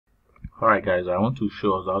Alright guys, I want to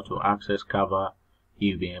show us how to access Kava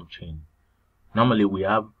EVM chain. Normally we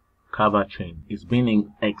have Kava chain. It's been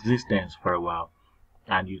in existence for a while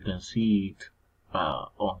and you can see it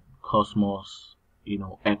on Cosmos,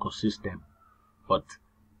 ecosystem. But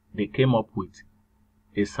they came up with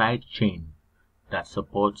a side chain that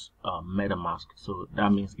supports Metamask. So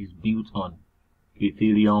that means it's built on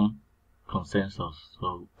Ethereum consensus.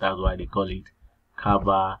 So that's why they call it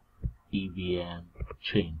Kava EVM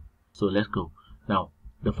chain. So let's go. Now,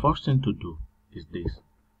 the first thing to do is this.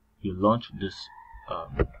 You launch this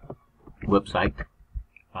website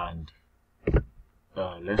and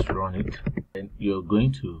let's run it. And you're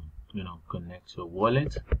going to, connect your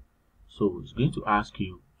wallet. So it's going to ask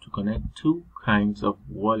you to connect two kinds of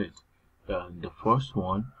wallet. The first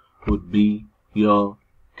one would be your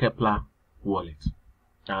Keplr wallet.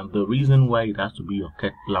 And the reason why it has to be your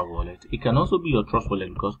Keplr wallet, it can also be your Trust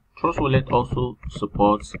wallet because Trust wallet also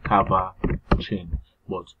supports Kava chain.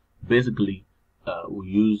 But basically, we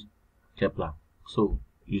use Keplr. So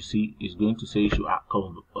you see, it's going to say you should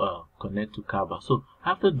connect to Kava. So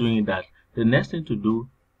after doing that, the next thing to do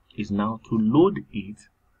is now to load it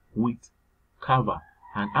with Kava.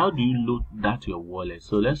 And how do you load that to your wallet?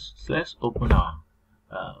 So let's open our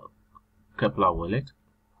Keplr wallet.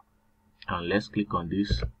 And let's click on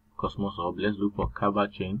this Cosmos hub. Let's look for Kava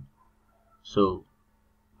chain. So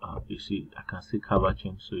you see, I can see Kava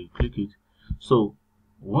chain. So you click it. So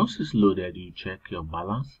once it's loaded, you check your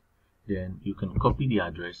balance. Then you can copy the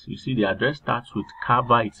address. You see the address starts with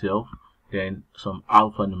Kava itself, then some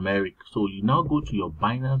alphanumeric. So you now go to your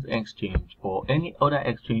Binance exchange or any other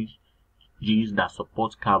exchange that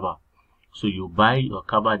support Kava. So you buy your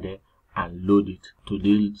Kava there and load it to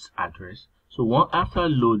this address. So after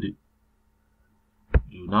loading,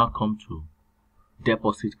 you now come to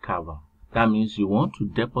deposit Kava. That means you want to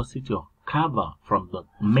deposit your Kava from the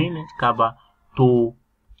mainnet Kava to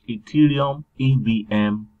Ethereum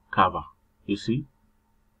EVM Kava. You see?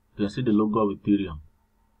 You can see the logo of Ethereum.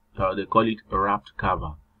 They call it wrapped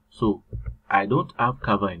Kava. So I don't have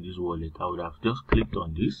Kava in this wallet. I would have just clicked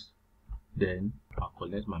on this. Then I'll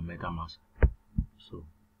connect my Metamask. So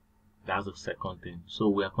that's the second thing. So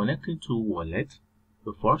we are connecting two wallets.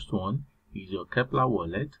 The first one is your Keplr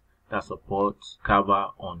wallet that supports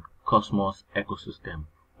Kava on Cosmos ecosystem,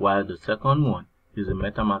 while the second one is a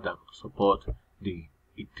Metamask that supports the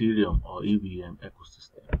Ethereum or EVM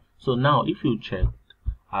ecosystem. So now if you check,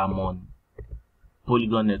 I'm on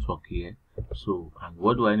Polygon network here. So, and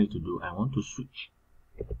what do I need to do? I want to switch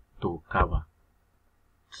to Kava.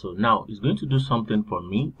 So now it's going to do something for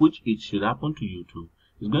me, which it should happen to you too.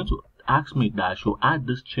 It's going to ask me that I should add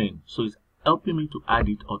this chain. So it's helping me to add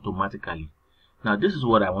it automatically. Now this is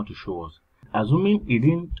what I want to show us. Assuming it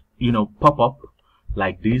didn't, pop up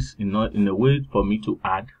like this, in a way for me to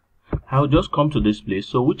add, I'll just come to this place.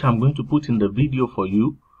 So which I'm going to put in the video for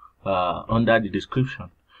you under the description,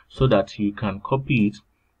 so that you can copy it.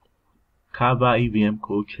 Kava EVM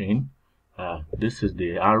Co-Chain. This is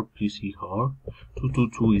the RPC HOR.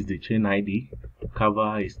 222 is the chain ID.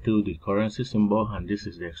 Kava is still the currency symbol, and this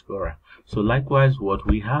is the Explorer. So likewise, what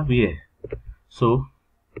we have here. So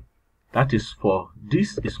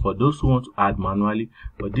this is for those who want to add manually,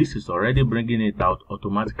 but this is already bringing it out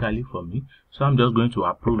automatically for me. So I'm just going to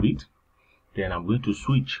approve it. Then I'm going to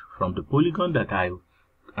switch from the Polygon that I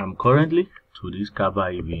am currently to this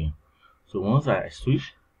Kava EVM. So once I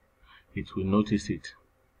switch, it will notice it.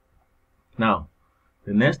 Now,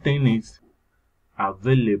 the next thing is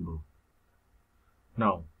available.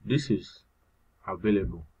 Now, this is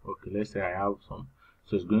available. Okay, let's say I have some.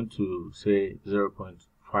 So it's going to say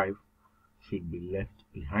 0.5 should be left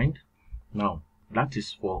behind. Now, that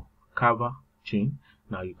is for Kava chain.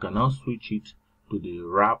 Now, you can now switch it to the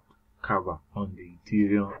wrapped Kava on the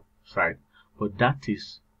Ethereum side. But that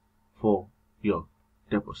is for your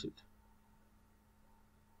deposit.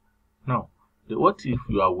 Now, what if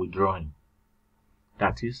you are withdrawing?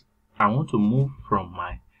 That is, I want to move from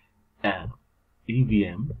my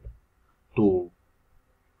EVM to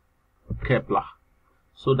Keplr,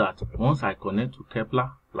 so that once I connect to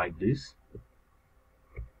Keplr like this,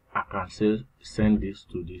 I can send this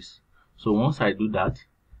to this. So once I do that,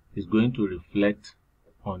 it's going to reflect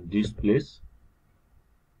on this place,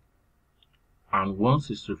 and once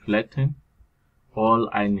it's reflecting, all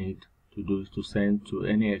I need to do is to send to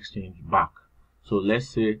any exchange back. So let's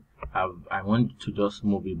say I want to just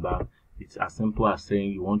move it back. It's as simple as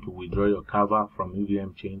saying you want to withdraw your Kava from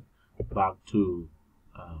EVM chain back to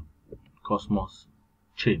Cosmos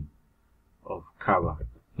chain of Kava.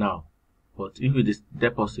 Now, but if it is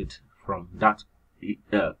deposit from that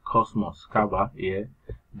Cosmos Kava here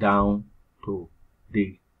down to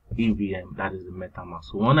the EVM, that is the Metamask.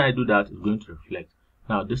 So when I do that, it's going to reflect.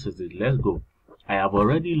 Now this is it. Let's go. I have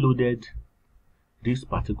already loaded this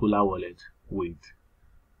particular wallet with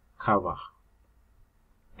Kava.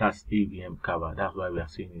 That's EVM Kava. That's why we are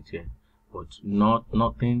seeing it here, but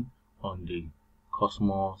nothing on the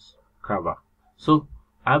Cosmos Kava. So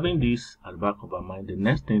having this at the back of our mind, the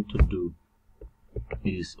next thing to do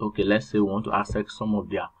is, okay, let's say we want to access some of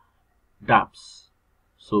their dApps.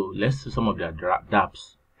 So let's see some of their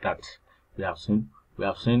dApps that we have seen. We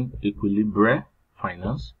have seen Equilibre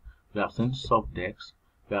Finance, we have seen Surfdex,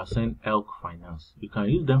 we have seen Equilibre Finance. You can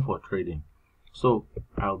use them for trading. So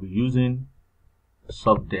I'll be using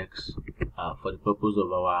Surfdex for the purpose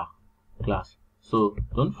of our class. So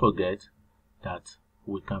don't forget that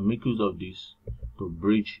we can make use of this to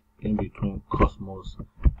bridge in between Cosmos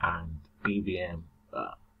and EVM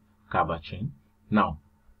Kava chain. Now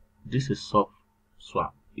this is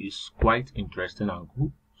Surfswap. It's quite interesting and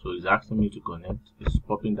cool. So it's asking me to connect. It's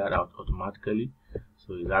popping that out automatically.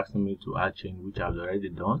 So it's asking me to add chain, which I've already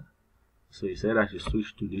done. So he said I should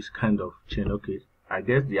switch to this kind of chain. Okay, I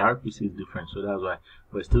guess the RPC is different, so that's why,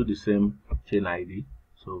 but still the same chain ID.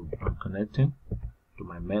 So I'm connecting to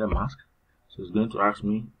my Metamask. So it's going to ask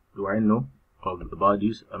me, do I know about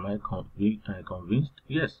this? Am I convinced?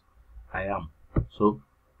 Yes, I am. So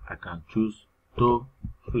I can choose to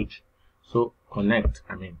switch. So connect,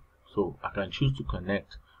 so I can choose to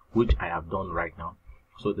connect, which I have done right now.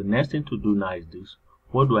 So the next thing to do now is this: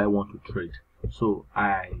 what do I want to trade? So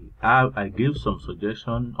I gave some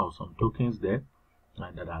suggestion of some tokens there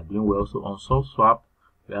that are doing well. So on Surfswap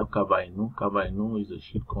we have Kava Inu. Kava Inu is a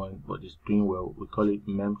shitcoin, but it's doing well. We call it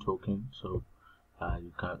meme token. So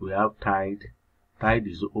we have Tide. Tide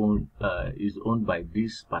is owned by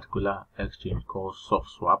this particular exchange called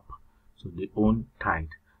Surfswap. So they own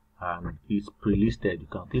Tide, and it's pre-listed. You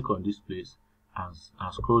can click on this place and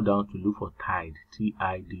scroll down to look for Tide,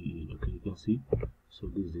 T-I-D-E. Okay, you can see. So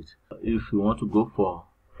this is it. If you want to go for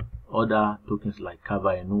other tokens like Kava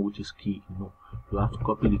Inu, which is key, you have to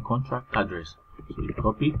copy the contract address. So you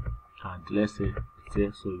copy, and let's say it's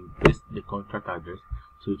here, so you paste the contract address.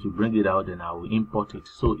 So to bring it out, then I will import it.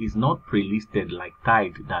 So it's not pre-listed like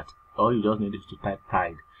Tide, that all you just need is to type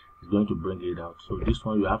Tide. It's going to bring it out. So this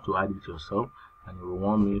one you have to add it yourself, and it will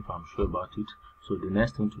warn me if I'm sure about it. So the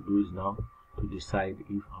next thing to do is now to decide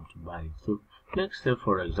if I'm to buy it. So let's say,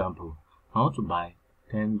 for example, I want to buy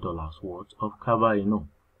 $10 worth of Kava Inu.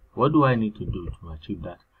 What do I need to do to achieve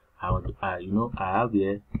that? I have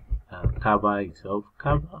here Kava itself.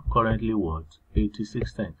 Kava currently worth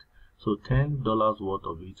 86 cents. So $10 worth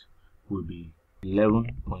of it will be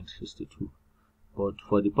 11.62. But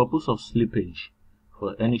for the purpose of slippage,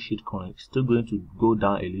 for any shitcoin, it's still going to go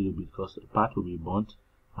down a little bit because a part will be burnt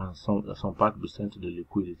and some part will be sent to the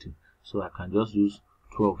liquidity. So I can just use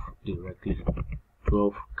 12 directly,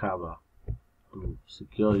 12 Kava to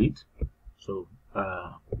secure it. So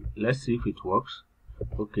let's see if it works.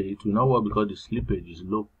 Okay, it will not work because the slippage is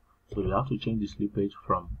low. So you have to change the slippage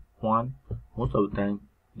from 1. Most of the time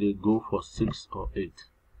they go for 6 or 8.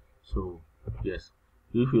 So yes,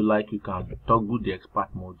 if you like, you can toggle the expert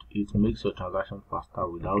mode. It makes your transaction faster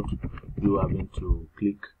without you having to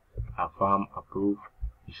click affirm, approve.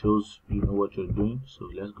 It shows you know what you're doing. So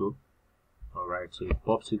let's go. Alright, so it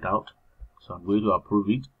pops it out. So I'm going to approve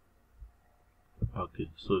it. Okay,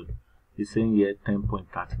 so it's saying here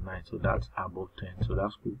 10.39, so that's above 10, so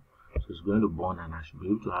that's cool. So it's going to burn, and I should be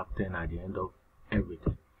able to have 10 at the end of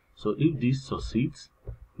everything. So if this succeeds,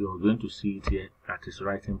 you're going to see it here that is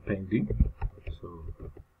writing pending. So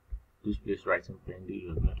this place writing pending,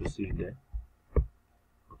 you're going to see it there.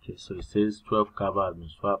 Okay, so it says 12 Kava has been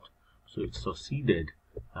swapped, so it succeeded.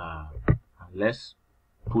 And let's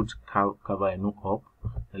put Kava Inu up,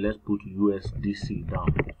 and let's put USDC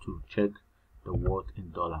down to check the worth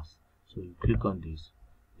in dollars. So you click on this,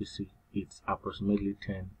 you see it's approximately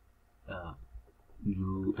 10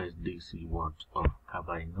 USDC worth of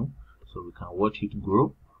Kava Inu. So we can watch it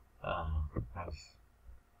grow as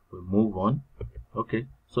we move on. Okay,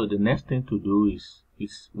 so the next thing to do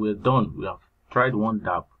is we're done. We have tried one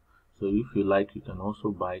dApp. So if you like, you can also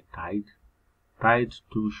buy Tide. Tide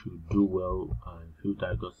too should do well in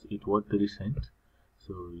future because it worth 3 cents.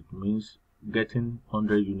 So it means getting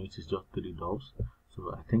 100 units is just $3.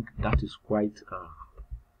 So I think that is quite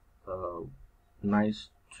nice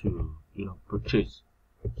to purchase.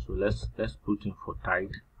 So let's put in for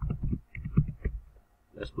Tide.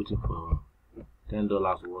 Let's put in for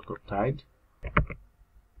 $10 worth of Tide.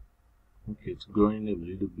 Okay, it's growing a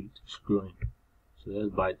little bit. It's growing. So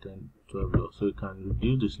let's buy $12. So you can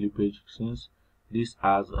reduce the slippage since this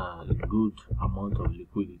has a good amount of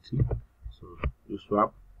liquidity. So you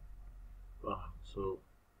swap, So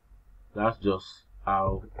that's just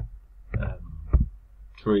how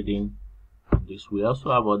trading on this. We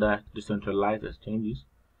also have other decentralized exchanges,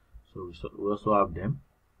 so we also have them,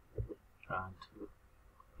 and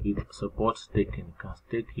it supports staking. You can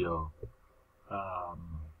stake your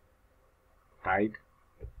tide.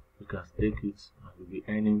 You can stake it and you'll be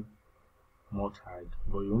earning more tide,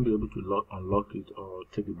 but you won't be able to unlock it or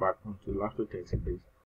take it back until after 30 days.